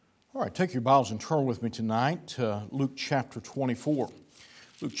All right, take your Bibles and turn with me tonight to Luke chapter 24.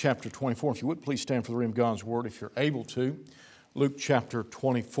 Luke chapter 24. If you would, please stand for the reading of God's Word if you're able to. Luke chapter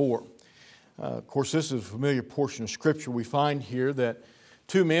 24. Of course, this is a familiar portion of Scripture. We find here that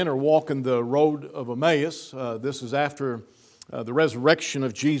two men are walking the road of Emmaus. This is after the resurrection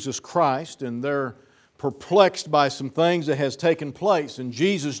of Jesus Christ, and they're perplexed by some things that has taken place. And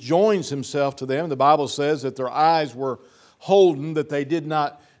Jesus joins Himself to them. The Bible says that their eyes were holden, that they did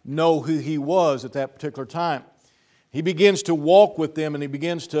not know who He was at that particular time. He begins to walk with them, and He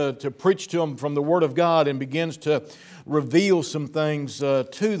begins to preach to them from the Word of God and begins to reveal some things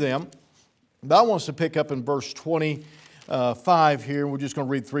to them. But I want us to pick up in verse 25 here. We're just going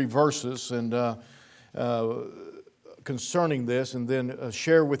to read 3 verses and concerning this, and then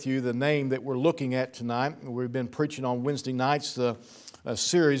share with you the name that we're looking at tonight. We've been preaching on Wednesday nights a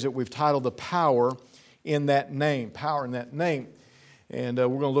series that we've titled The Power in That Name. Power in That Name. And we're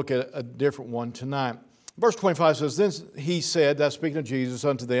going to look at a different one tonight. Verse 25 says, "Then He said," that's speaking of Jesus,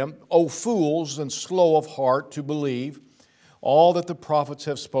 "unto them, O fools and slow of heart to believe all that the prophets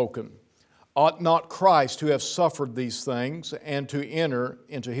have spoken. Ought not Christ to have suffered these things and to enter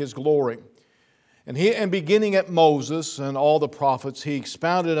into His glory? And beginning at Moses and all the prophets, He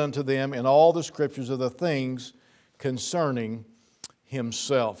expounded unto them in all the Scriptures of the things concerning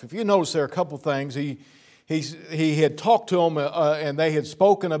Himself." If you notice there are a couple things. He had talked to them and they had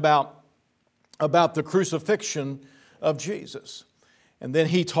spoken about the crucifixion of Jesus. And then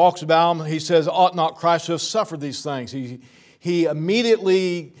He talks about them. He says, ought not Christ to have suffered these things? He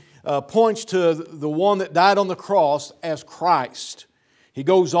immediately points to the one that died on the cross as Christ. He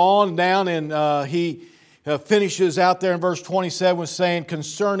goes on down and he finishes out there in verse 27 with saying,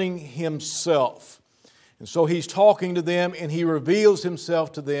 concerning Himself. And so He's talking to them and He reveals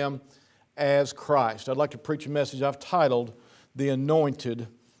Himself to them as Christ. I'd like to preach a message I've titled, The Anointed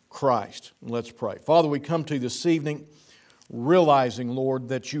Christ. Let's pray. Father, we come to you this evening realizing, Lord,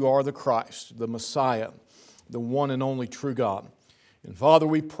 that You are the Christ, the Messiah, the one and only true God. And Father,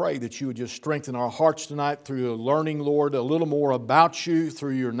 we pray that You would just strengthen our hearts tonight through learning, Lord, a little more about You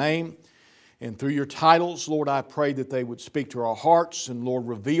through Your name and through Your titles. Lord, I pray that they would speak to our hearts and, Lord,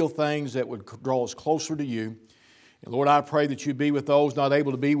 reveal things that would draw us closer to You. And Lord, I pray that You'd be with those not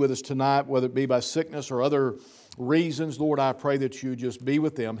able to be with us tonight, whether it be by sickness or other reasons. Lord, I pray that You just be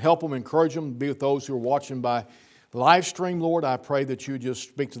with them. Help them, encourage them, be with those who are watching by live stream. Lord, I pray that You just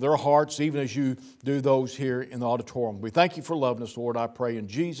speak to their hearts, even as You do those here in the auditorium. We thank You for loving us, Lord. I pray in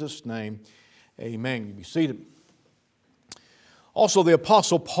Jesus' name, amen. You be seated. Also, the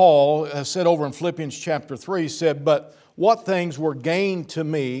Apostle Paul said over in Philippians chapter 3, said, but what things were gained to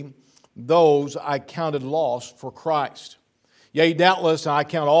me, those I counted loss for Christ. Yea, doubtless I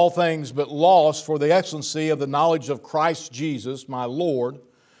count all things but loss for the excellency of the knowledge of Christ Jesus, my Lord,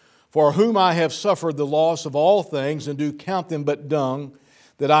 for whom I have suffered the loss of all things, and do count them but dung,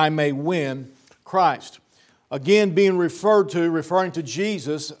 that I may win Christ. Again, being referring to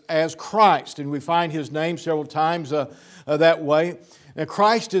Jesus as Christ, and we find His name several times that way. And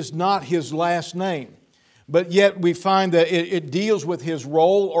Christ is not His last name. But yet we find that it deals with His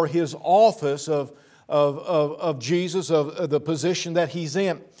role or His office of Jesus, of the position that He's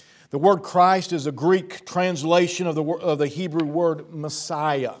in. The word Christ is a Greek translation of the Hebrew word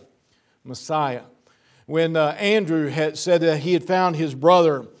Messiah. Messiah. When Andrew had said that he had found his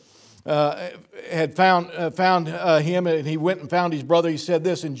brother, had found him, and he went and found his brother, he said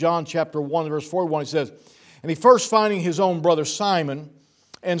this in John chapter 1, verse 41, he says, and he first finding his own brother Simon,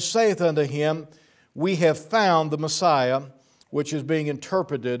 and saith unto him, we have found the Messiah, which is being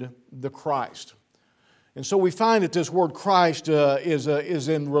interpreted the Christ. And so we find that this word Christ is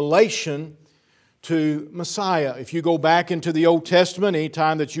in relation to Messiah. If you go back into the Old Testament,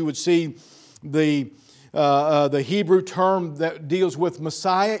 anytime that you would see the Hebrew term that deals with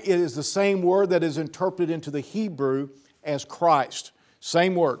Messiah, it is the same word that is interpreted into the Hebrew as Christ.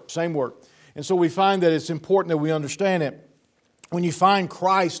 Same word, same word. And so we find that it's important that we understand it. When you find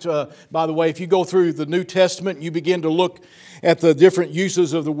Christ, by the way, if you go through the New Testament and you begin to look at the different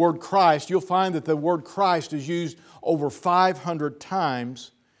uses of the word Christ, you'll find that the word Christ is used over 500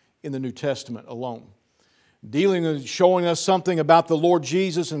 times in the New Testament alone. Dealing and showing us something about the Lord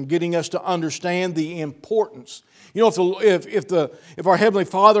Jesus and getting us to understand the importance. You know, if our Heavenly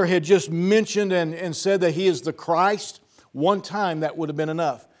Father had just mentioned and said that He is the Christ, one time that would have been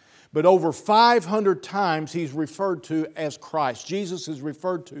enough. But over 500 times He's referred to as Christ. Jesus is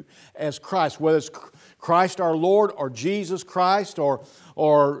referred to as Christ, whether it's Christ our Lord or Jesus Christ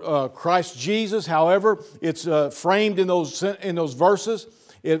or Christ Jesus. However, it's framed in those verses.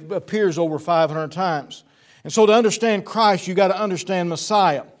 It appears over 500 times. And so to understand Christ, you've got to understand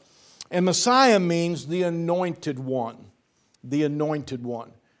Messiah. And Messiah means the anointed one. The anointed one.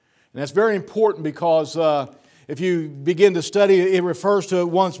 And that's very important because if you begin to study, it refers to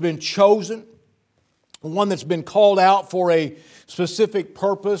one that's been chosen, one that's been called out for a specific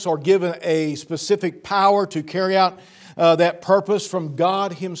purpose or given a specific power to carry out that purpose from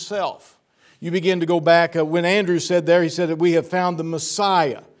God Himself. You begin to go back, when Andrew said there, he said that we have found the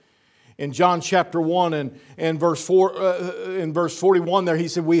Messiah. In John chapter 1 and verse 41 there, he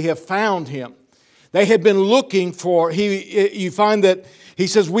said, we have found Him. They had been looking for, you find that he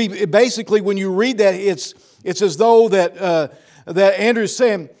says, basically when you read that, it's as though that Andrew's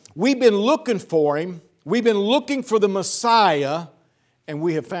saying, we've been looking for Him, we've been looking for the Messiah, and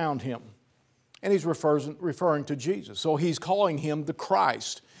we have found Him. And he's referring to Jesus. So he's calling Him the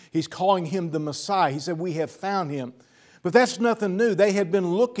Christ. He's calling Him the Messiah. He said, we have found Him. But that's nothing new. They had been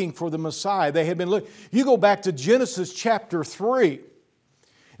looking for the Messiah. They had been looking. You go back to Genesis chapter 3,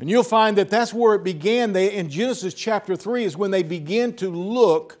 and you'll find that that's where it began. In Genesis chapter 3 is when they began to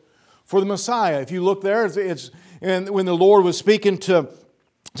look for the Messiah. If you look there, and when the Lord was speaking to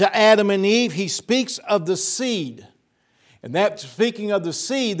Adam and Eve, He speaks of the seed. And that speaking of the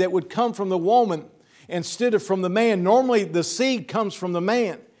seed that would come from the woman instead of from the man. Normally the seed comes from the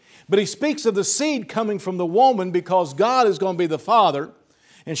man. But He speaks of the seed coming from the woman because God is going to be the father.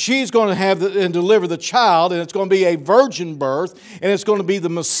 And she's going to have and deliver the child. And it's going to be a virgin birth. And it's going to be the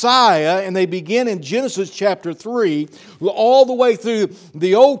Messiah. And they begin in Genesis chapter 3 all the way through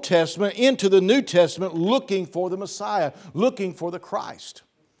the Old Testament into the New Testament looking for the Messiah, looking for the Christ.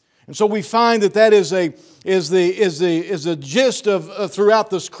 And so we find that is the gist of throughout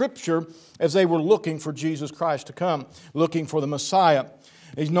the Scripture as they were looking for Jesus Christ to come, looking for the Messiah.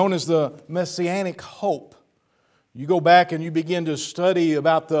 He's known as the Messianic hope. You go back and you begin to study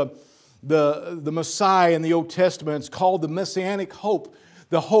about the Messiah in the Old Testament. It's called the Messianic hope.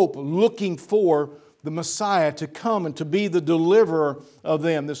 The hope looking for the Messiah to come and to be the deliverer of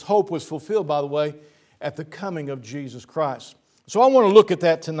them. This hope was fulfilled, by the way, at the coming of Jesus Christ. So I want to look at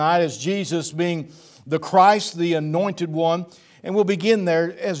that tonight as Jesus being the Christ, the anointed one. And we'll begin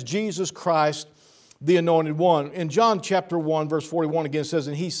there as Jesus Christ, the anointed one. In John chapter 1, verse 41 again says,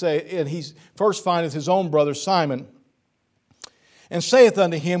 and he first findeth his own brother Simon, and saith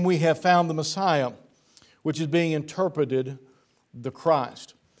unto him, we have found the Messiah, which is being interpreted the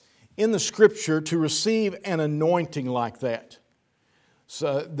Christ. In the Scripture, to receive an anointing like that,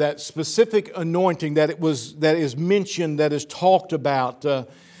 so that specific anointing that is mentioned, that is talked about,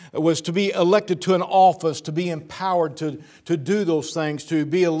 was to be elected to an office, to be empowered to do those things, to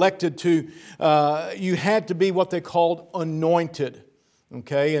be elected to, you had to be what they called anointed.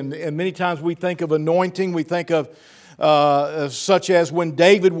 Okay, and many times we think of anointing, we think of such as when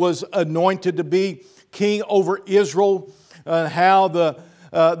David was anointed to be king over Israel, how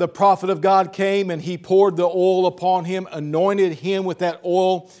the prophet of God came and he poured the oil upon him, anointed him with that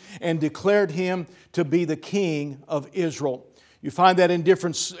oil, and declared him to be the king of Israel. You find that in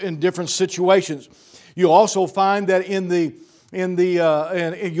different situations. You also find that and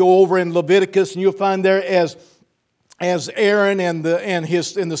you go over in Leviticus, and you'll find there as Aaron and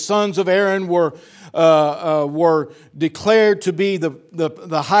the sons of Aaron were declared to be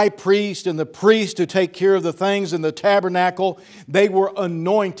the high priest and the priest to take care of the things in the tabernacle. They were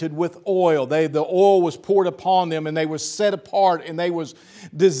anointed with oil. The oil was poured upon them, and they were set apart, and they was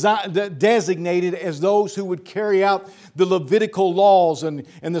designated as those who would carry out the Levitical laws and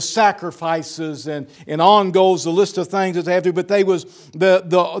the sacrifices, and on goes the list of things that they have to. But they was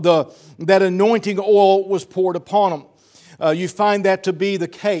that anointing oil was poured upon them. You find that to be the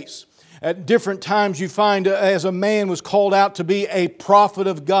case. At different times you find as a man was called out to be a prophet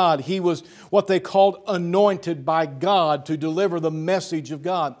of God. He was what they called anointed by God to deliver the message of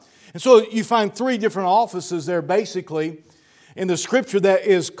God. And so you find three different offices there basically in the Scripture that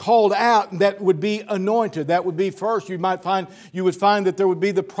is called out that would be anointed. That would be first, you would find that there would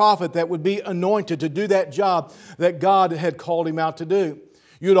be the prophet that would be anointed to do that job that God had called him out to do.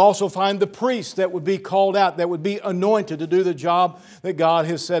 You'd also find the priest that would be called out, that would be anointed to do the job that God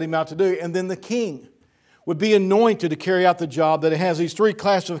has set him out to do. And then the king would be anointed to carry out the job that it has. These three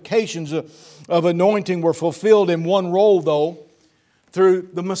classifications of anointing were fulfilled in one role, though, through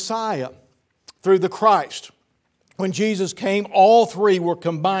the Messiah, through the Christ. When Jesus came, all three were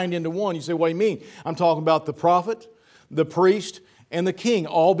combined into one. You say, what do you mean? I'm talking about the prophet, the priest, and the king.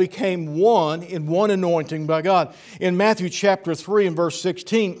 All became one in one anointing by God. In Matthew chapter 3 and verse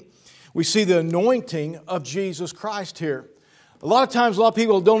 16, we see the anointing of Jesus Christ here. A lot of times, a lot of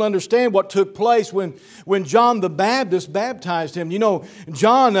people don't understand what took place when John the Baptist baptized him. You know,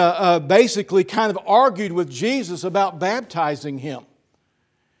 John basically kind of argued with Jesus about baptizing him.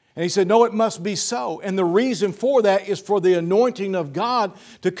 And he said, no, it must be so. And the reason for that is for the anointing of God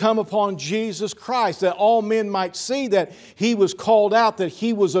to come upon Jesus Christ, that all men might see that He was called out, that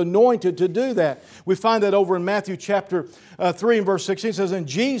He was anointed to do that. We find that over in Matthew chapter 3 and verse 16. It says, and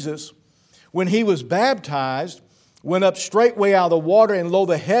Jesus, when He was baptized, went up straightway out of the water, and lo,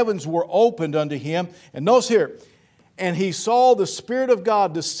 the heavens were opened unto Him. And notice here, and He saw the Spirit of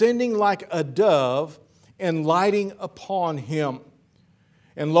God descending like a dove and lighting upon Him.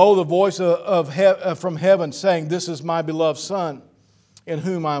 And lo, the voice from heaven saying, this is my beloved Son, in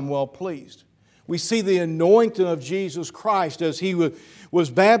whom I am well pleased. We see the anointing of Jesus Christ as He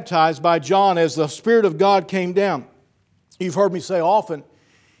was baptized by John, as the Spirit of God came down. You've heard me say often,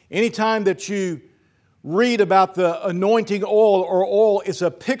 anytime that you read about the anointing oil or oil, it's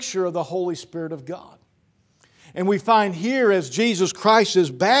a picture of the Holy Spirit of God. And we find here as Jesus Christ is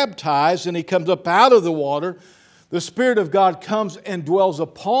baptized and He comes up out of the water, the Spirit of God comes and dwells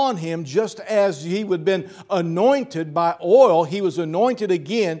upon Him, just as He would have been anointed by oil. He was anointed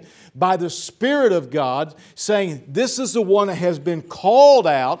again by the Spirit of God, saying, this is the one that has been called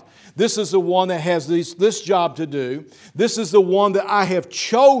out. This is the one that has this job to do. This is the one that I have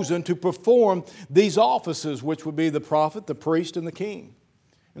chosen to perform these offices, which would be the prophet, the priest, and the king.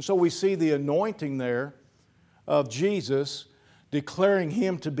 And so we see the anointing there of Jesus, declaring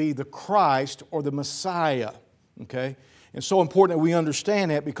Him to be the Christ or the Messiah. Okay? And so important that we understand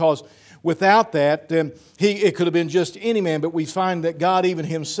that, because without that, then it could have been just any man, but we find that God even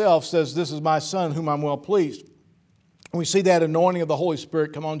Himself says, this is my Son whom I'm well pleased. And we see that anointing of the Holy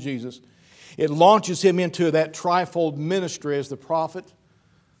Spirit come on Jesus. It launches Him into that trifold ministry as the prophet,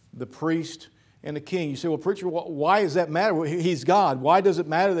 the priest, and the king. You say, well, preacher, why does that matter? He's God. Why does it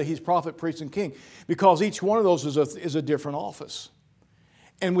matter that He's prophet, priest, and king? Because each one of those is a different office.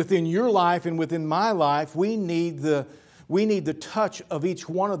 And within your life and within my life, we need the touch of each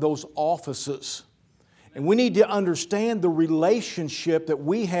one of those offices. And we need to understand the relationship that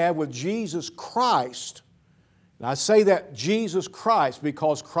we have with Jesus Christ. And I say that Jesus Christ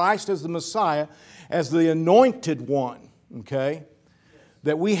because Christ is the Messiah, as the anointed one. Okay?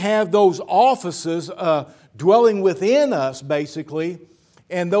 That we have those offices dwelling within us, basically,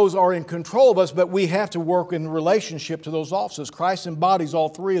 and those are in control of us, but we have to work in relationship to those offices. Christ embodies all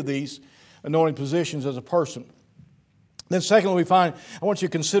three of these anointing positions as a person. Then secondly, we find, I want you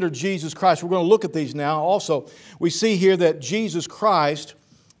to consider Jesus Christ. We're going to look at these now. Also, we see here that Jesus Christ,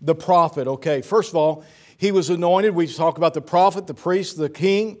 the prophet. Okay, first of all, He was anointed. We talk about the prophet, the priest, the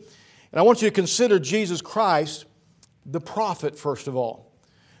king. And I want you to consider Jesus Christ, the prophet, first of all.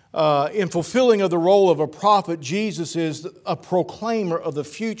 In fulfilling of the role of a prophet, Jesus is a proclaimer of the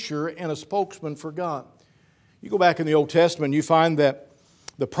future and a spokesman for God. You go back in the Old Testament, you find that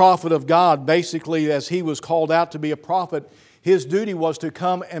the prophet of God, basically, as he was called out to be a prophet, his duty was to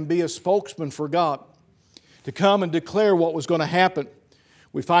come and be a spokesman for God, to come and declare what was going to happen.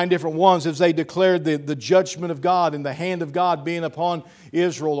 We find different ones as they declared the judgment of God and the hand of God being upon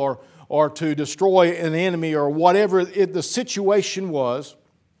Israel, or to destroy an enemy, or whatever the situation was.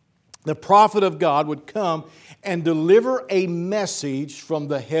 The prophet of God would come and deliver a message from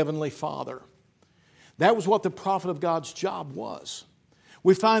the Heavenly Father. That was what the prophet of God's job was.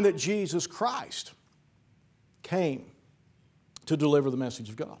 We find that Jesus Christ came to deliver the message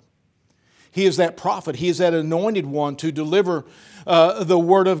of God. He is that prophet. He is that anointed one to deliver the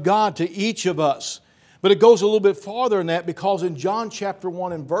Word of God to each of us. But it goes a little bit farther than that, because in John chapter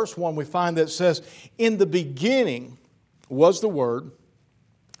 1 and verse 1 we find that it says, in the beginning was the Word,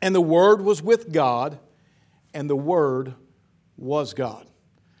 and the Word was with God, and the Word was God.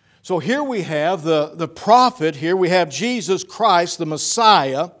 So here we have the prophet, here we have Jesus Christ, the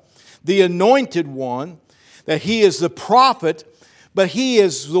Messiah, the anointed one, that He is the prophet, but He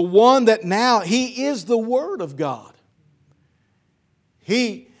is the one that now, He is the Word of God.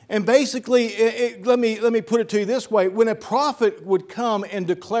 And basically, let me put it to you this way. When a prophet would come and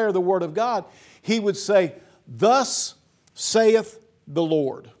declare the Word of God, he would say, thus saith the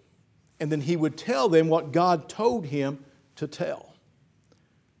Lord. And then he would tell them what God told him to tell.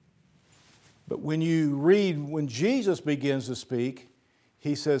 But when you read, when Jesus begins to speak,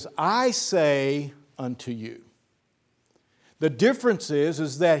 He says, I say unto you. The difference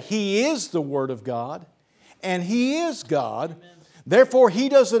is that He is the Word of God, and He is God. Amen. Therefore, He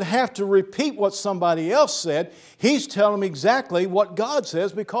doesn't have to repeat what somebody else said. He's telling them exactly what God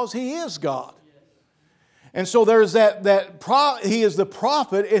says, because He is God. And so there's He is the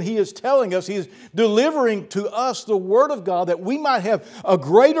prophet, and He is telling us, He is delivering to us the Word of God, that we might have a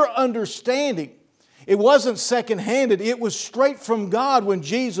greater understanding. It wasn't second-handed. It was straight from God when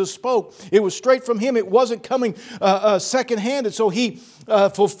Jesus spoke. It was straight from Him. It wasn't coming second-handed. So He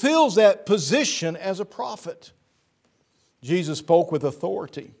fulfills that position as a prophet. Jesus spoke with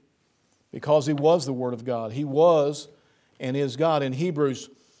authority because He was the Word of God. He was and is God. In Hebrews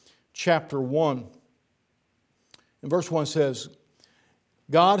chapter 1, and verse 1 says,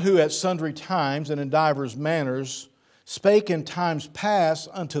 God who at sundry times and in divers manners spake in times past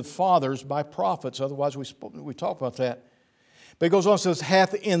unto fathers by prophets. Otherwise, we talk about that. But it goes on and says,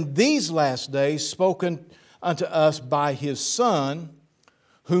 hath in these last days spoken unto us by His Son,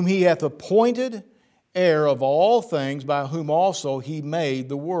 whom He hath appointed heir of all things, by whom also He made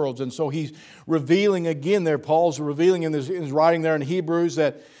the worlds. And so he's revealing again there, Paul's revealing in his writing there in Hebrews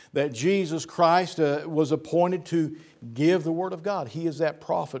that Jesus Christ was appointed to give the Word of God. He is that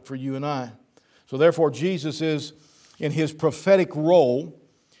prophet for you and I. So therefore, Jesus is, in His prophetic role,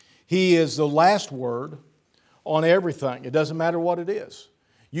 He is the last word on everything. It doesn't matter what it is.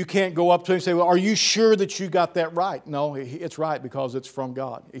 You can't go up to Him and say, well, are you sure that you got that right? No, it's right because it's from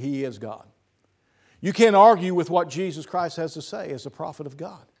God. He is God. You can't argue with what Jesus Christ has to say as the prophet of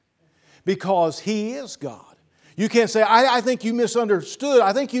God because He is God. You can't say, I think you misunderstood.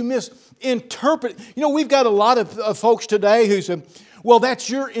 I think you misinterpreted. You know, we've got a lot of folks today who say, well,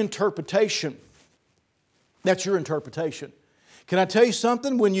 that's your interpretation. That's your interpretation. Can I tell you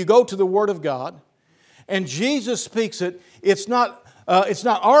something? When you go to the Word of God and Jesus speaks it, it's not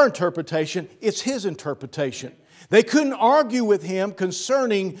our interpretation, it's His interpretation. They couldn't argue with Him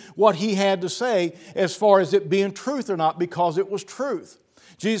concerning what He had to say as far as it being truth or not because it was truth.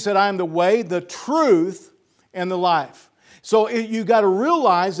 Jesus said, I am the way, the truth, and the life. So you got to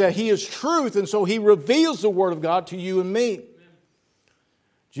realize that He is truth, and so He reveals the Word of God to you and me.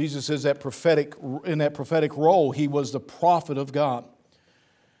 Jesus is in that prophetic role. He was the prophet of God.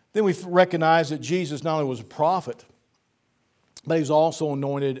 Then we recognize that Jesus not only was a prophet, but He was also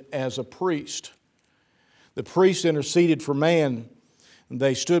anointed as a priest. The priest interceded for man.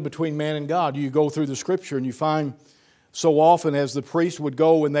 They stood between man and God. You go through the Scripture and you find so often as the priest would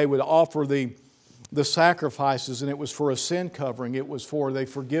go and they would offer the sacrifices, and it was for a sin covering. It was for the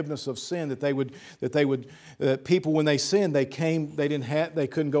forgiveness of sin that people when they sinned they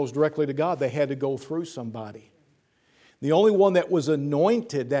couldn't go directly to God. They had to go through somebody. The only one that was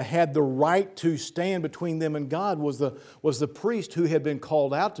anointed that had the right to stand between them and God was the priest who had been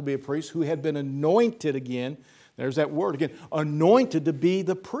called out to be a priest, who had been anointed again. There's that word again, anointed to be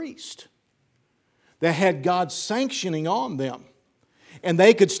the priest. That had God's sanctioning on them. And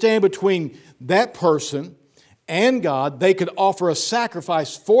they could stand between that person and God. They could offer a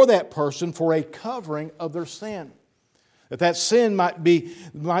sacrifice for that person for a covering of their sin. That sin might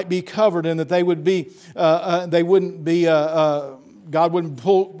be covered, and that God wouldn't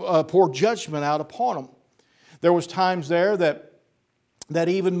pour judgment out upon them. There was times there that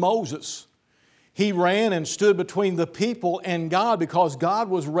even Moses, he ran and stood between the people and God because God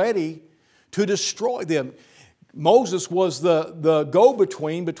was ready to destroy them. Moses was the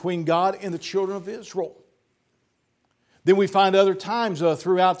go-between between God and the children of Israel. Then we find other times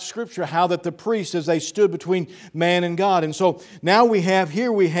throughout the Scripture how that the priests, as they stood between man and God. And so now we have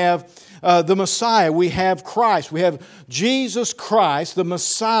the Messiah. We have Christ. We have Jesus Christ, the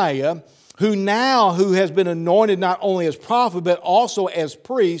Messiah, who has been anointed not only as prophet but also as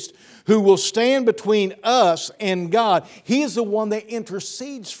priest, who will stand between us and God. He is the one that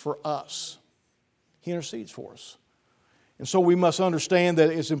intercedes for us. He intercedes for us. And so we must understand that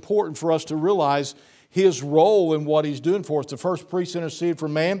it's important for us to realize His role in what He's doing for us. The first priests interceded for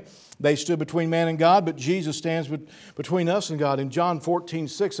man. They stood between man and God, but Jesus stands between us and God. In John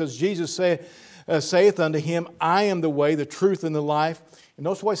 14:6 says, Jesus saith unto him, I am the way, the truth, and the life. And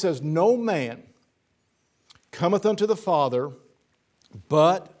notice what He says, no man cometh unto the Father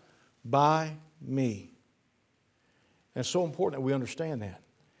but by me. And it's so important that we understand that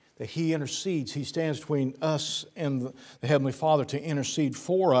He intercedes. He stands between us and the Heavenly Father to intercede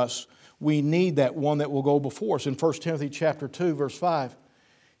for us. We need that one that will go before us. In 1 Timothy chapter 2, verse 5,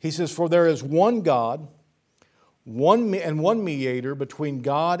 he says, for there is one God, one mediator between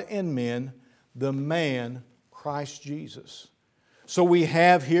God and men, the man Christ Jesus. So we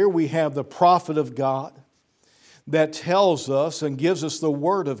have the prophet of God that tells us and gives us the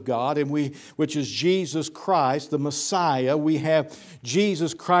Word of God, which is Jesus Christ, the Messiah. We have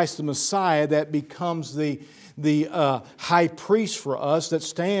Jesus Christ, the Messiah, that becomes the high priest for us, that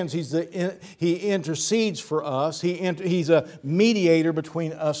stands. He intercedes for us. He's a mediator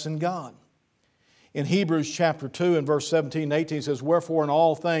between us and God. In Hebrews chapter 2 and verse 17 and 18 it says, wherefore in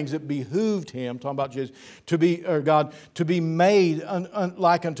all things it behooved Him, talking about Jesus, to be made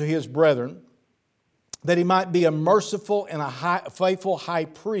like unto His brethren, that He might be a merciful and a faithful high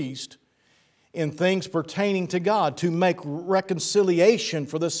priest in things pertaining to God, to make reconciliation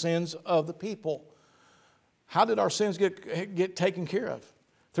for the sins of the people. How did our sins get taken care of?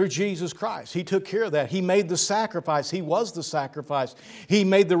 Through Jesus Christ. He took care of that. He made the sacrifice. He was the sacrifice. He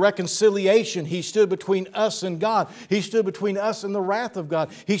made the reconciliation. He stood between us and God. He stood between us and the wrath of God.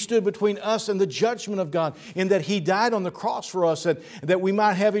 He stood between us and the judgment of God, in that He died on the cross for us and that we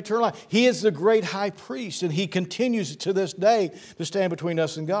might have eternal life. He is the great high priest, and He continues to this day to stand between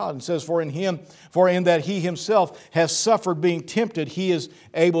us and God. And says, for in that He Himself has suffered being tempted, He is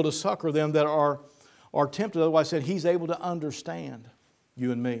able to succor them that are tempted. Otherwise said, He's able to understand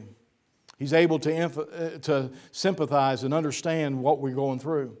you and me. He's able to sympathize and understand what we're going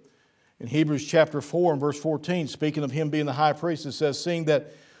through. In Hebrews chapter 4 and verse 14, speaking of Him being the high priest, it says, seeing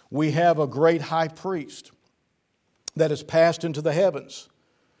that we have a great high priest that has passed into the heavens.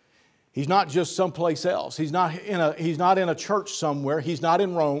 He's not just someplace else. He's not in a church somewhere. He's not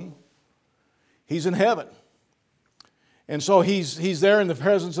in Rome. He's in heaven. And so He's there in the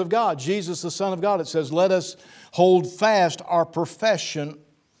presence of God. Jesus, the Son of God. It says, let us hold fast our profession.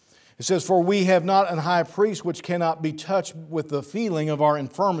 It says, for we have not an high priest which cannot be touched with the feeling of our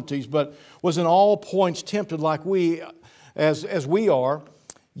infirmities, but was in all points tempted like we, as we are,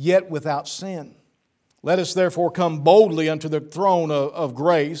 yet without sin. Let us therefore come boldly unto the throne of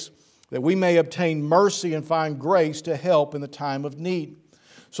grace, that we may obtain mercy and find grace to help in the time of need.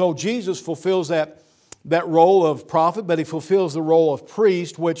 So Jesus fulfills that role of prophet, but He fulfills the role of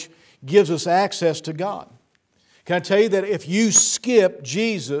priest, which gives us access to God. Can I tell you that if you skip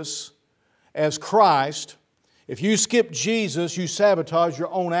Jesus as Christ, if you skip Jesus, you sabotage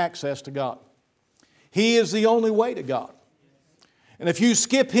your own access to God. He is the only way to God. And if you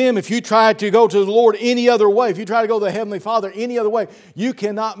skip Him, if you try to go to the Lord any other way, if you try to go to the Heavenly Father any other way, you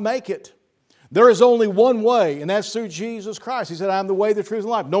cannot make it. There is only one way, and that's through Jesus Christ. He said, I am the way, the truth, and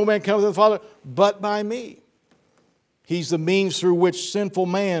life. No man comes to the Father but by me. He's the means through which sinful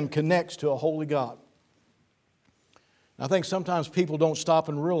man connects to a holy God. I think sometimes people don't stop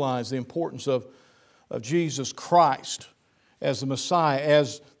and realize the importance of Jesus Christ as the Messiah,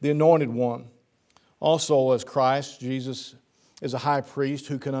 as the Anointed One. Also as Christ, Jesus is a high priest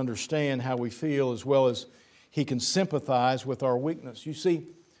who can understand how we feel, as well as He can sympathize with our weakness. You see,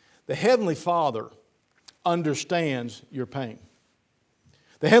 the Heavenly Father understands your pain.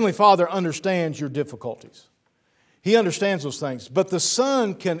 The Heavenly Father understands your difficulties. He understands those things. But the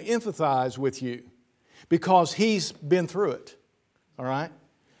Son can empathize with you because He's been through it. All right?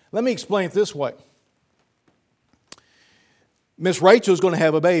 Let me explain it this way. Miss Rachel's going to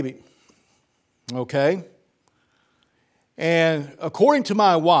have a baby. Okay? And according to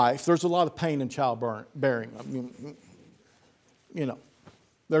my wife, there's a lot of pain in childbearing. I mean, you know.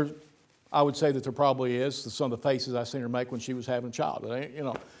 I would say that there probably is. Some of the faces I seen her make when she was having a child.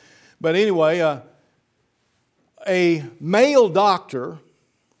 But anyway, a male doctor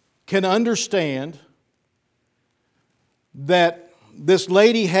can understand that this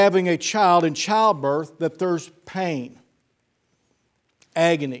lady having a child in childbirth, that there's pain,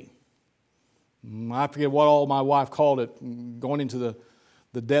 agony. I forget what all my wife called it, going into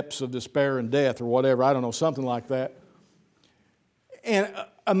the depths of despair and death or whatever. I don't know, something like that. And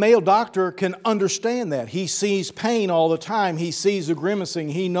a male doctor can understand that. He sees pain all the time. He sees the grimacing.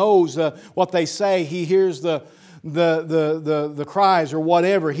 He knows what they say. He hears the cries or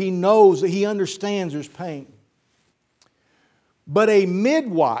whatever. He knows, he understands there's pain. But a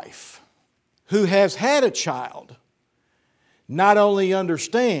midwife who has had a child not only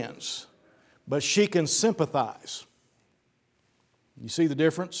understands, but she can sympathize. You see the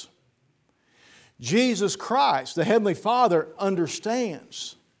difference? Jesus Christ, the Heavenly Father,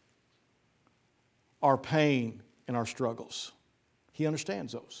 understands our pain and our struggles. He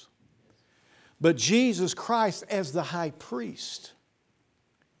understands those. But Jesus Christ, as the high priest,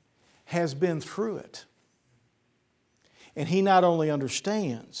 has been through it. And He not only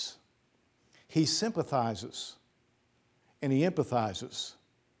understands, He sympathizes, and He empathizes,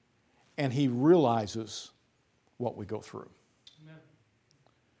 and He realizes what we go through.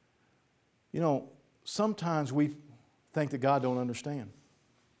 You know, sometimes we think that God don't understand.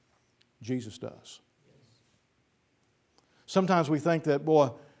 Jesus does. Sometimes we think that, boy,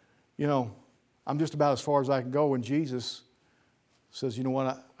 I'm just about as far as I can go. And Jesus says, you know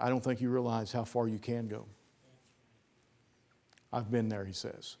what, I don't think you realize how far you can go. I've been there, He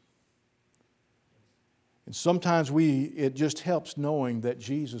says. And sometimes it just helps knowing that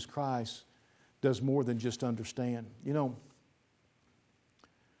Jesus Christ does more than just understand. You know,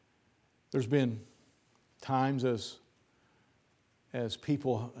 there's been times as as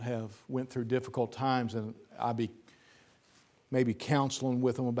people have went through difficult times, and I be maybe counseling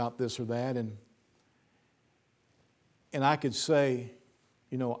with them about this or that, and I could say,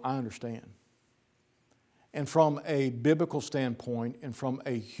 I understand. And from a biblical standpoint and from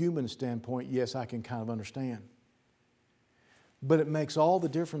a human standpoint, yes, I can kind of understand. But it makes all the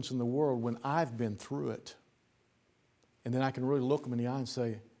difference in the world when I've been through it. And then I can really look them in the eye and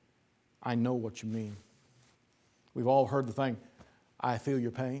say, I know what you mean. We've all heard the thing, I feel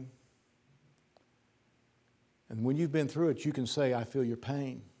your pain. And when you've been through it, you can say, I feel your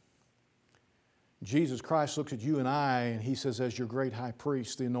pain. Jesus Christ looks at you and I, and He says, as your great high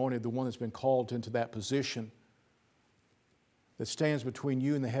priest, the anointed, the one that's been called into that position that stands between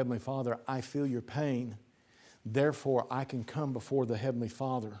you and the Heavenly Father, I feel your pain. Therefore, I can come before the Heavenly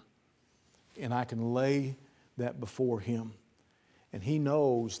Father and I can lay that before Him. And He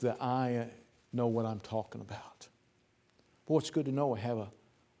knows that I know what I'm talking about. Boy, it's good to know I have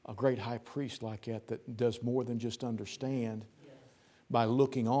a great high priest like that does more than just understand by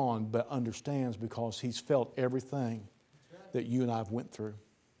looking on, but understands because He's felt everything that you and I have went through.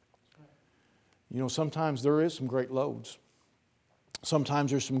 Sometimes there is some great loads.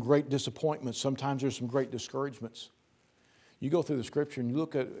 Sometimes there's some great disappointments. Sometimes there's some great discouragements. You go through the Scripture and you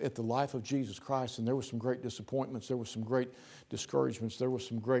look at the life of Jesus Christ, and there were some great disappointments. There were some great discouragements. There was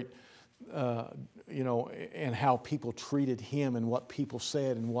some great, and how people treated Him and what people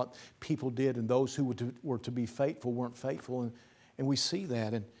said and what people did, and those who were to be faithful weren't faithful. And we see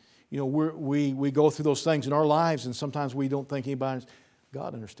that. And, we go through those things in our lives, and sometimes we don't think anybody,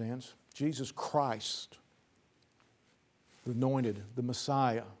 God understands. Jesus Christ, the anointed, the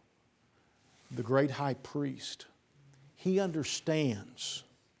Messiah, the great high priest, He understands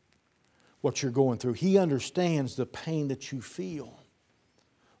what you're going through. He understands the pain that you feel.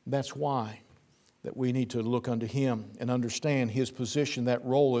 That's why that we need to look unto Him and understand His position, that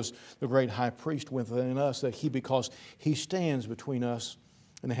role as the great high priest within us, because He stands between us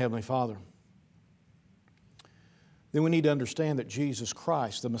and the Heavenly Father. Then we need to understand that Jesus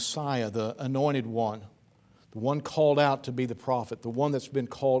Christ, the Messiah, the anointed one, the one called out to be the prophet, the one that's been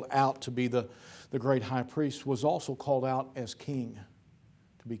called out to be the great high priest, was also called out as king,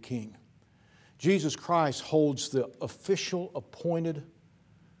 to be king. Jesus Christ holds the official appointed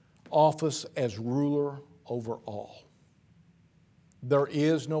office as ruler over all. There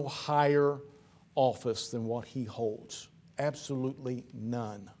is no higher office than what He holds. Absolutely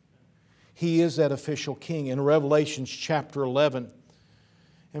none. He is that official king. In Revelation chapter 11,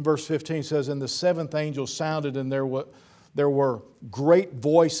 in verse 15 says, and the seventh angel sounded, and there were great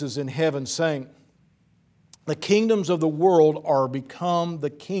voices in heaven saying, the kingdoms of the world are become the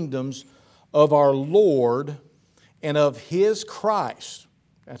kingdoms of our Lord and of His Christ.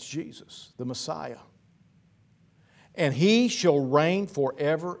 That's Jesus, the Messiah. And He shall reign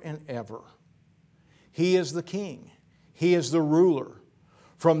forever and ever. He is the King. He is the ruler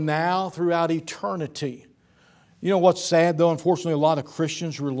from now throughout eternity. You know what's sad though? Unfortunately, a lot of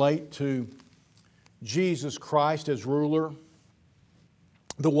Christians relate to Jesus Christ as ruler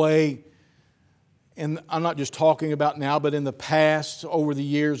the way, and I'm not just talking about now, but in the past, over the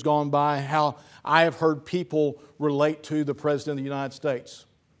years gone by, how I have heard people relate to the President of the United States.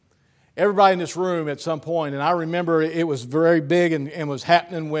 Everybody in this room at some point, and I remember it was very big and was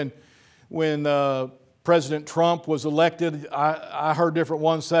happening when President Trump was elected. I heard different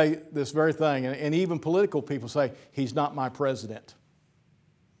ones say this very thing, and even political people say, he's not my president.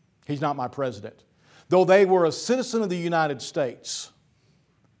 He's not my president. Though they were a citizen of the United States,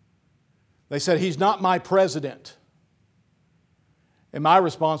 they said, he's not my president. And my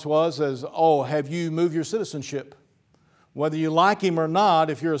response was, have you moved your citizenship? Whether you like him or not,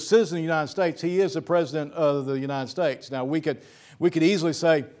 if you're a citizen of the United States, he is the President of the United States. Now, we could easily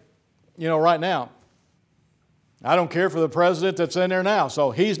say, right now, I don't care for the president that's in there now,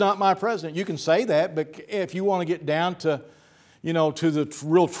 so he's not my president. You can say that, but if you want to get down to, to the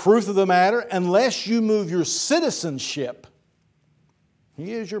real truth of the matter, unless you move your citizenship,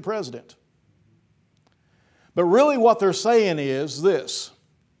 he is your president. But really what they're saying is this: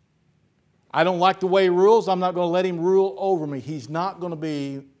 I don't like the way he rules. I'm not going to let him rule over me. He's not going to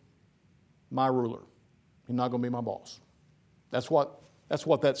be my ruler. He's not going to be my boss. That's what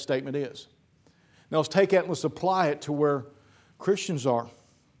that statement is. Now let's take that and let's apply it to where Christians are.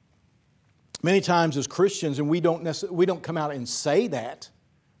 Many times as Christians, and we don't come out and say that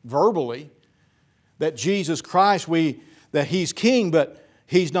verbally, that Jesus Christ, that He's King, but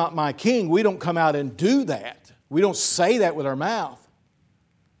He's not my King. We don't come out and do that. We don't say that with our mouth.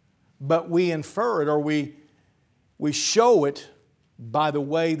 But we infer it, or we show it by the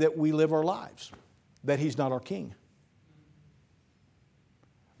way that we live our lives, that He's not our King.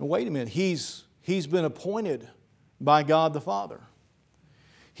 And wait a minute, he's been appointed by God the Father.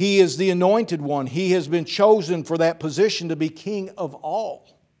 He is the anointed one. He has been chosen for that position to be king of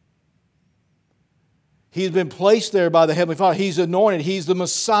all. He's been placed there by the Heavenly Father. He's anointed. He's the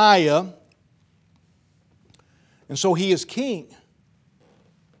Messiah. And so He is king.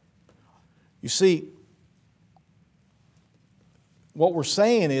 You see, what we're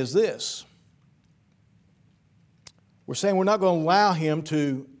saying is this. We're saying we're not going to allow Him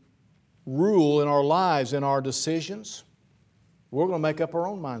to rule in our lives, in our decisions. We're going to make up our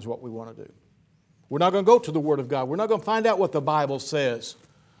own minds what we want to do. We're not going to go to the Word of God. We're not going to find out what the Bible says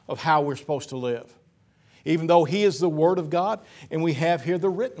of how we're supposed to live. Even though He is the Word of God, and we have here the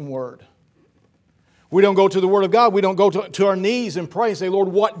written Word. We don't go to the Word of God. We don't go to our knees and pray and say, Lord,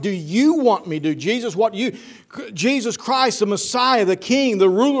 what do You want me to do? Jesus Christ, the Messiah, the King, the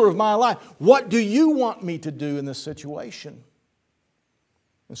ruler of my life, what do You want me to do in this situation?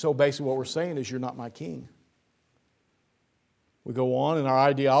 And so basically what we're saying is, you're not my king. We go on, and our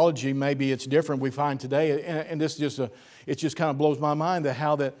ideology, maybe it's different. We find today, and this it just kind of blows my mind that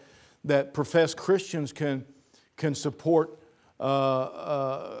how that professed Christians can support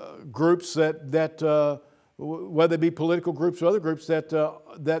groups that whether it be political groups or other groups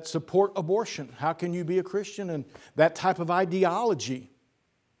that support abortion. How can you be a Christian and that type of ideology?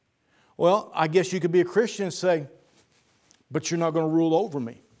 Well, I guess you could be a Christian and say, but you're not going to rule over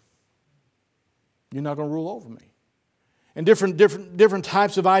me. You're not going to rule over me. And different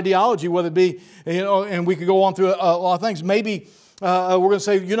types of ideology, whether it be, and we could go on through a lot of things. Maybe we're going to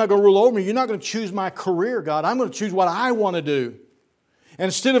say, you're not going to rule over me. You're not going to choose my career, God. I'm going to choose what I want to do. And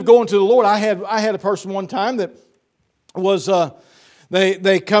instead of going to the Lord, I had a person one time that was,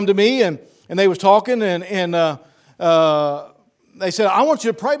 they come to me and they was talking and they said, I want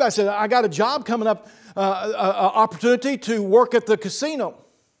you to pray. But I said, I got a job coming up, an opportunity to work at the casino.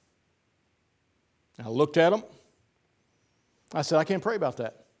 I looked at them. I said, I can't pray about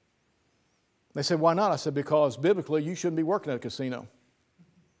that. They said, why not? I said, because biblically you shouldn't be working at a casino.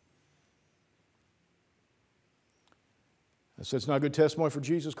 I said, it's not a good testimony for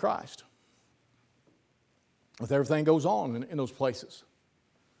Jesus Christ with everything goes on in those places.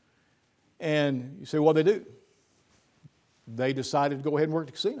 And you say, what did they do? They decided to go ahead and work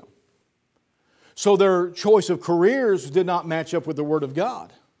at the casino. So their choice of careers did not match up with the Word of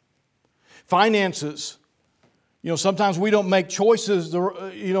God. Finances. Sometimes we don't make choices.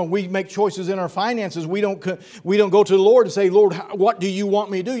 We make choices in our finances. We don't go to the Lord and say, Lord, what do You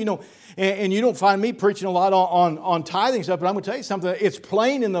want me to do? And you don't find me preaching a lot on tithing stuff. But I'm going to tell you something. It's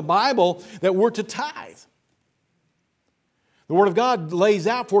plain in the Bible that we're to tithe. The Word of God lays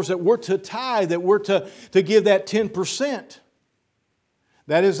out for us that we're to tithe, that we're to give that 10%.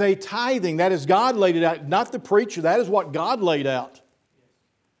 That is a tithing. That is God laid it out, not the preacher. That is what God laid out.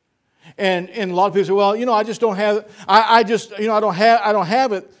 And a lot of people say, well, I just don't have it. I don't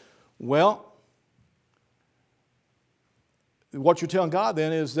have it. Well, what you're telling God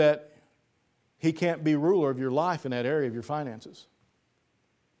then is that He can't be ruler of your life in that area of your finances.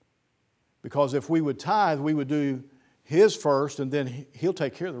 Because if we would tithe, we would do His first, and then He'll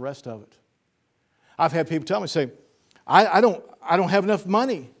take care of the rest of it. I've had people tell me, say, I don't have enough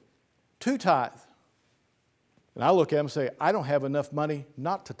money to tithe. And I look at them and say, I don't have enough money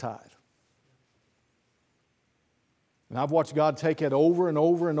not to tithe. And I've watched God take it over and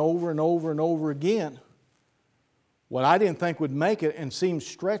over and over and over and over again. What I didn't think would make it and see Him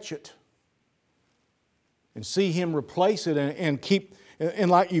stretch it. And see Him replace it and keep,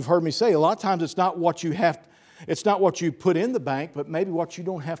 and like you've heard me say, a lot of times it's not what you have, it's not what you put in the bank, but maybe what you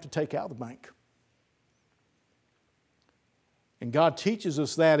don't have to take out of the bank. And God teaches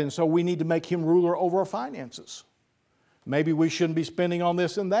us that, and so we need to make Him ruler over our finances. Maybe we shouldn't be spending on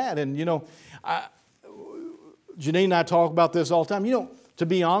this and that. And Janine and I talk about this all the time. To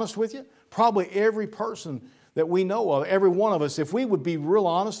be honest with you, probably every person that we know of, every one of us, if we would be real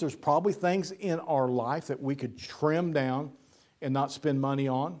honest, there's probably things in our life that we could trim down and not spend money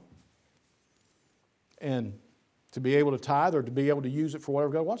on. And to be able to tithe or to be able to use it for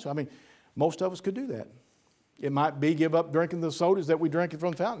whatever God wants. Most of us could do that. It might be give up drinking the sodas that we drink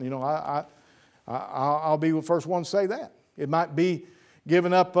from the fountain. I'll be the first one to say that. It might be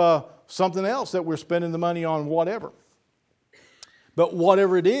giving up something else that we're spending the money on, whatever. But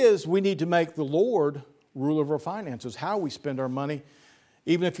whatever it is, we need to make the Lord ruler of our finances, how we spend our money.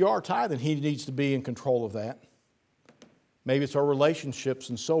 Even if you are tithing, He needs to be in control of that. Maybe it's our relationships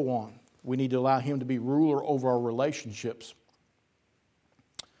and so on. We need to allow Him to be ruler over our relationships.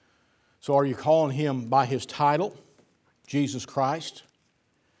 So are you calling Him by His title, Jesus Christ,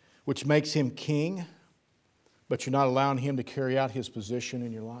 which makes Him King? but you're not allowing Him to carry out His position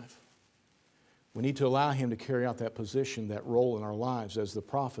in your life. We need to allow Him to carry out that position, that role in our lives as the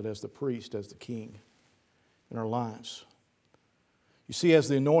prophet, as the priest, as the king in our lives. You see, as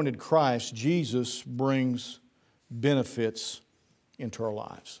the anointed Christ, Jesus brings benefits into our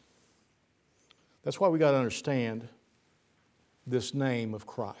lives. That's why we got to understand this name of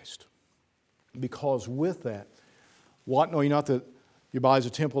Christ. Because with that, what? Know ye not that your body is a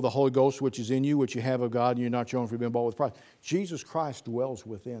temple of the Holy Ghost, which is in you, which you have of God, and you're not your own, for you've been bought with price. Jesus Christ dwells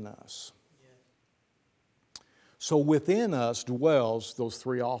within us. So within us dwells those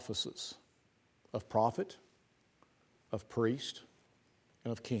three offices of prophet, of priest,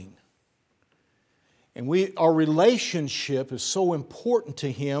 and of king. And our relationship is so important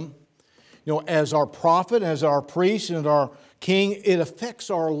to Him. You know, as our prophet, as our priest, and our king, it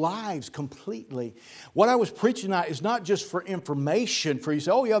affects our lives completely. What I was preaching tonight is not just for information, for you to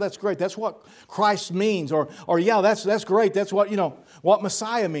say, oh yeah, that's great, that's what Christ means, or yeah, that's great, that's what, what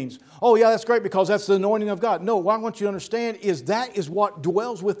Messiah means. Oh yeah, that's great because that's the anointing of God. No, what I want you to understand is that is what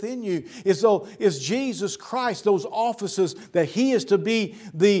dwells within you, is Jesus Christ, those offices that He is to be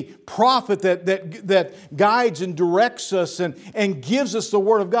the prophet that guides and directs us and gives us the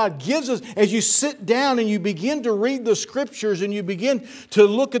Word of God, gives us, as you sit down and you begin to read the Scriptures and you begin to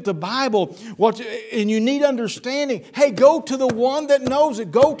look at the Bible, and you need understanding. Hey, go to the one that knows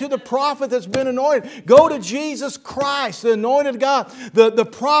it. Go to the prophet that's been anointed. Go to Jesus Christ, the anointed God, the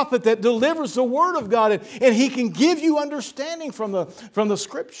prophet that delivers the Word of God, and He can give you understanding from the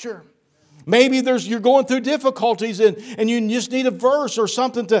Scripture. Maybe you're going through difficulties and you just need a verse or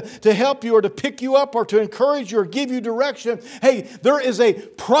something to help you or to pick you up or to encourage you or give you direction. Hey, there is a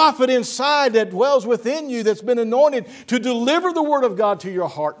prophet inside that dwells within you that's been anointed to deliver the Word of God to your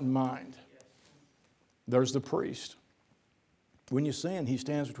heart and mind. There's the priest. When you sin, he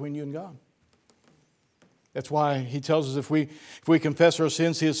stands between you and God. That's why He tells us if we confess our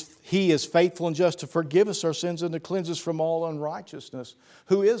sins, He is faithful and just to forgive us our sins and to cleanse us from all unrighteousness.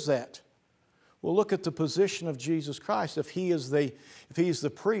 Who is that? Well, look at the position of Jesus Christ. If He is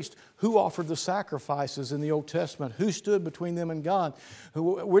the priest, who offered the sacrifices in the Old Testament? Who stood between them and God?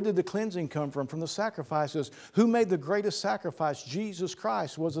 Where did the cleansing come from? From the sacrifices. Who made the greatest sacrifice? Jesus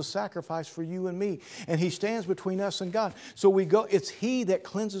Christ was a sacrifice for you and me. And He stands between us and God. So it's He that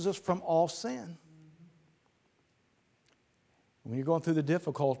cleanses us from all sin. When you're going through the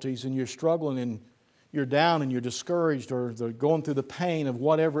difficulties and you're struggling and you're down and you're discouraged or going through the pain of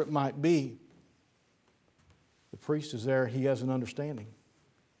whatever it might be, the priest is there. He has an understanding.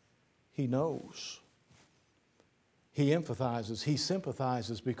 He knows. He empathizes. He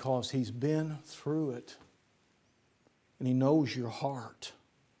sympathizes because he's been through it. And he knows your heart.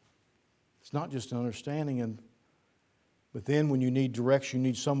 It's not just an understanding. But then when you need direction, you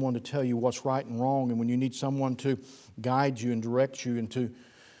need someone to tell you what's right and wrong. And when you need someone to guide you and direct you and to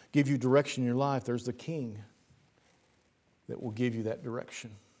give you direction in your life, there's the King that will give you that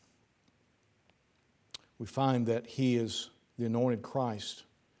direction. We find that He is the anointed Christ.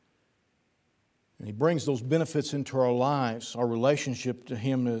 And He brings those benefits into our lives. Our relationship to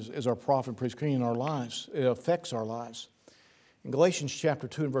Him as our prophet, priest, king in our lives. It affects our lives. In Galatians chapter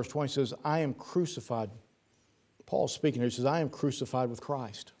 2 and verse 20 it says, I am crucified. Paul's speaking here. He says, I am crucified with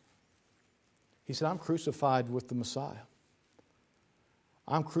Christ. He said, I'm crucified with the Messiah.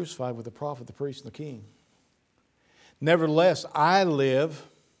 I'm crucified with the prophet, the priest, and the king. Nevertheless, I live.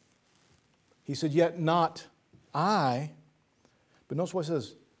 He said, yet not I. But notice what it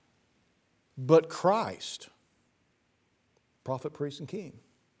says. But Christ, prophet, priest, and king,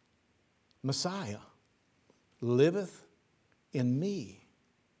 Messiah, liveth in me.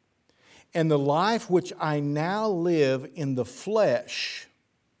 And the life which I now live in the flesh,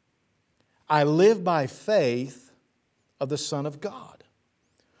 I live by faith of the Son of God,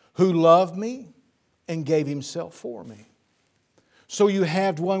 who loved me and gave Himself for me. So you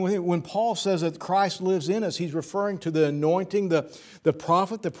have one with Him. When Paul says that Christ lives in us, he's referring to the anointing, the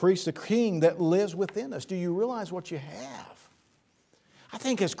prophet, the priest, the king that lives within us. Do you realize what you have? I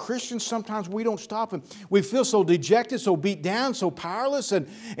think as Christians, sometimes we don't stop and we feel so dejected, so beat down, so powerless.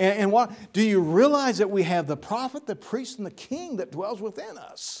 And what? Do you realize that we have the prophet, the priest, and the king that dwells within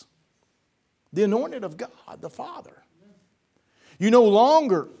us? The anointed of God, the Father. You no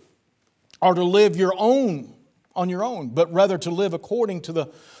longer are to live on your own, but rather to live according to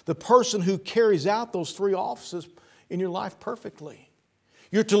the person who carries out those three offices in your life perfectly.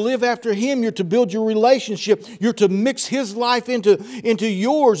 You're to live after Him. You're to build your relationship. You're to mix His life into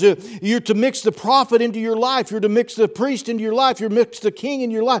yours. You're to mix the prophet into your life. You're to mix the priest into your life. You're to mix the king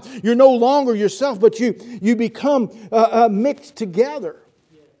in your life. You're no longer yourself, but you become mixed together.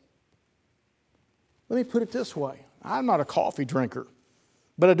 Let me put it this way. I'm not a coffee drinker,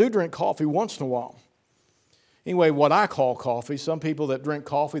 but I do drink coffee once in a while. Anyway, what I call coffee, some people that drink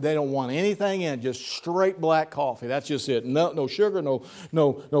coffee, they don't want anything in it, just straight black coffee. That's just it. No sugar, no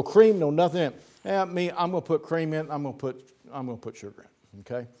cream, no nothing in it. Me, I'm going to put cream in, I'm going to put sugar in,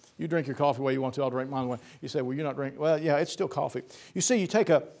 okay? You drink your coffee the way you want to, I'll drink mine the way. You say, well, you're not drinking. Well, yeah, it's still coffee. You see,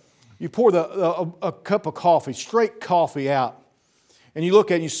 you pour a cup of coffee, straight coffee out, and you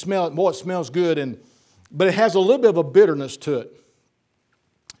look at it and you smell it, boy, it smells good, but it has a little bit of a bitterness to it.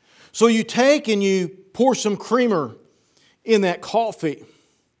 So you take and you pour some creamer in that coffee,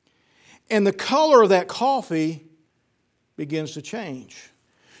 and the color of that coffee begins to change.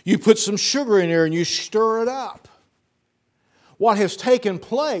 You put some sugar in there and you stir it up. What has taken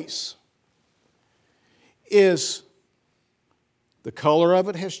place is the color of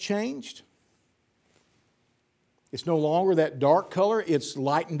it has changed. It's no longer that dark color. It's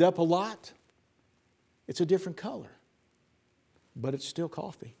lightened up a lot. It's a different color, but it's still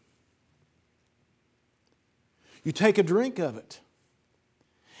coffee. You take a drink of it.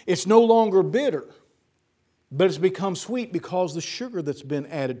 It's no longer bitter, but it's become sweet because the sugar that's been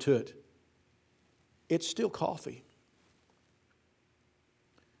added to it. It's still coffee.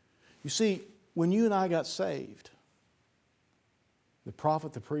 You see, when you and I got saved, the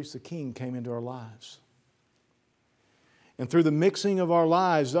prophet, the priest, the king came into our lives. And through the mixing of our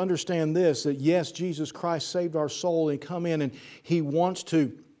lives, understand this, that yes, Jesus Christ saved our soul and come in and He wants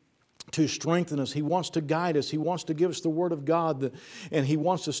to strengthen us. He wants to guide us. He wants to give us the Word of God, and He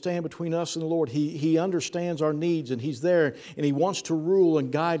wants to stand between us and the Lord. He understands our needs, and He's there, and He wants to rule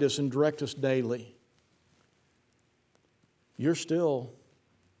and guide us and direct us daily. You're still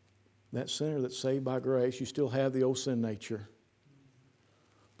that sinner that's saved by grace. You still have the old sin nature.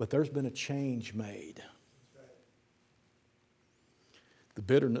 But there's been a change made. The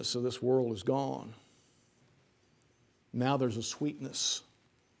bitterness of this world is gone. Now there's a sweetness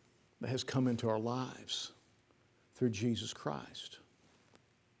that has come into our lives through Jesus Christ.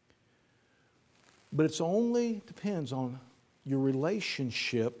 But it only depends on your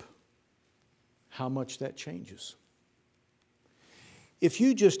relationship, how much that changes. If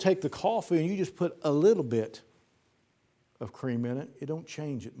you just take the coffee and you just put a little bit of cream in it, it don't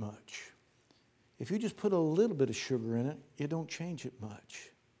change it much. If you just put a little bit of sugar in it, it don't change it much.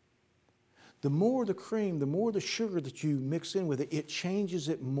 The more the cream, the more the sugar that you mix in with it, it changes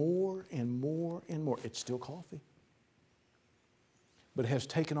it more and more and more. It's still coffee, but it has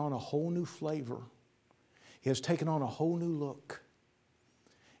taken on a whole new flavor. It has taken on a whole new look.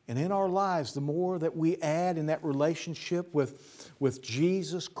 And in our lives, the more that we add in that relationship with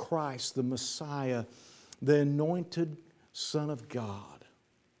Jesus Christ, the Messiah, the anointed Son of God,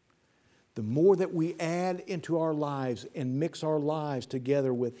 the more that we add into our lives and mix our lives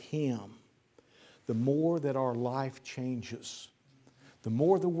together with Him, the more that our life changes. The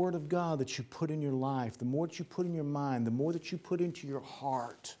more the Word of God that you put in your life, the more that you put in your mind, the more that you put into your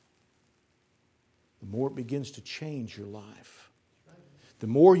heart, the more it begins to change your life. The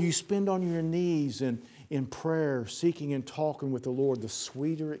more you spend on your knees and in prayer, seeking and talking with the Lord, the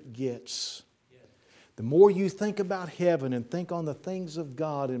sweeter it gets. The more you think about heaven and think on the things of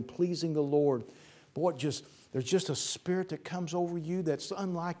God and pleasing the Lord, boy, there's just a spirit that comes over you that's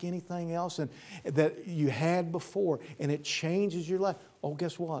unlike anything else and that you had before, and it changes your life. Oh,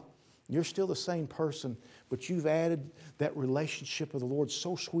 guess what? You're still the same person, but you've added that relationship with the Lord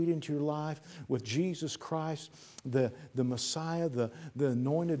so sweet into your life with Jesus Christ, the Messiah, the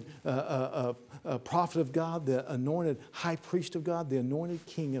anointed prophet of God, the anointed high priest of God, the anointed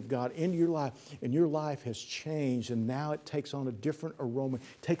king of God into your life. And your life has changed, and now it takes on a different aroma,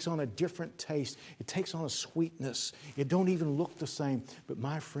 it takes on a different taste, it takes on a sweetness. It don't even look the same. But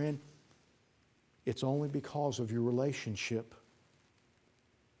my friend, it's only because of your relationship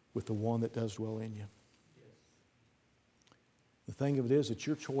with the one that does dwell in you. The thing of it is, it's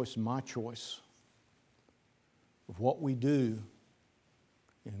your choice and my choice of what we do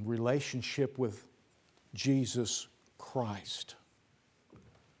in relationship with Jesus Christ,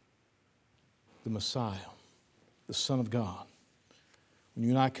 the Messiah, the Son of God. When you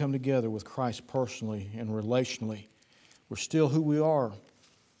and I come together with Christ personally and relationally, we're still who we are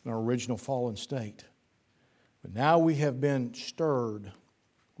in our original fallen state. But now we have been stirred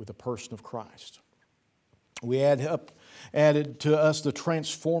with the person of Christ. We added to us the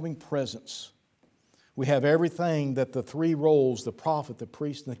transforming presence. We have everything that the three roles, the prophet, the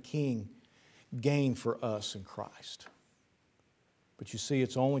priest, and the king, gain for us in Christ. But you see,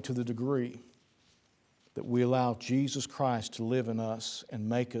 it's only to the degree that we allow Jesus Christ to live in us and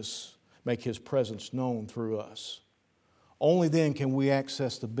make His presence known through us. Only then can we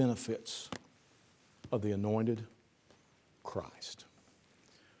access the benefits of the anointed Christ.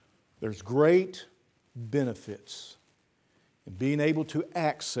 There's great benefits in being able to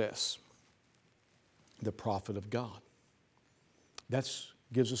access the prophet of God. That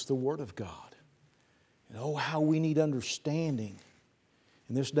gives us the Word of God. And oh, how we need understanding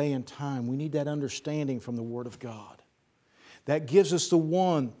in this day and time. We need that understanding from the Word of God. That gives us the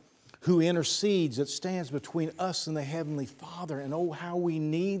one who intercedes, that stands between us and the Heavenly Father. And oh, how we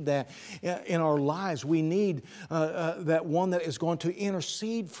need that in our lives. We need that one that is going to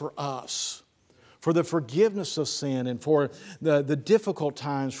intercede for us, for the forgiveness of sin and for the difficult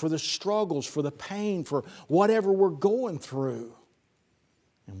times, for the struggles, for the pain, for whatever we're going through.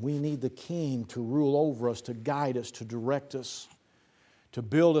 And we need the King to rule over us, to guide us, to direct us, to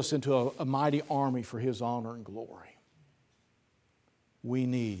build us into a mighty army for His honor and glory. We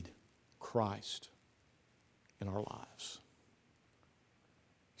need Christ in our lives.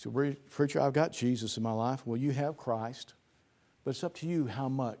 So, preacher, I've got Jesus in my life. Well, you have Christ, but it's up to you how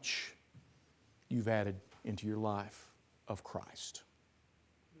much you've added into your life of Christ.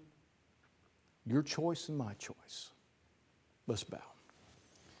 Your choice and my choice. Let's bow.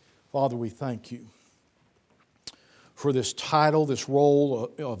 Father, we thank You for this title, this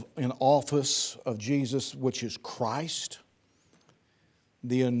role in office of Jesus, which is Christ,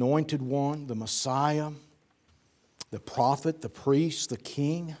 the Anointed One, the Messiah, the prophet, the priest, the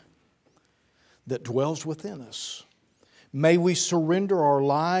King that dwells within us. May we surrender our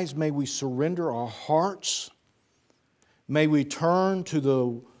lives. May we surrender our hearts. May we turn to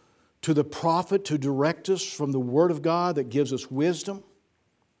the prophet to direct us from the Word of God that gives us wisdom.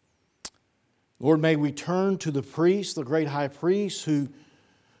 Lord, may we turn to the priest, the great high priest who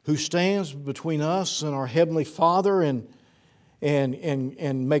stands between us and our Heavenly Father and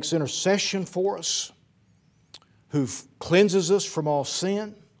makes intercession for us, who cleanses us from all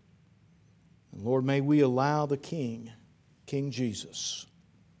sin. And Lord, may we allow the King Jesus,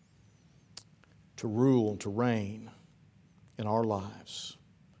 to rule and to reign in our lives.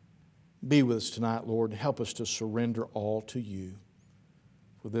 Be with us tonight, Lord, and help us to surrender all to You.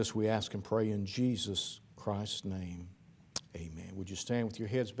 For this we ask and pray in Jesus Christ's name. Amen. Would you stand with your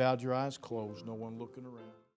heads bowed, your eyes closed, no one looking around?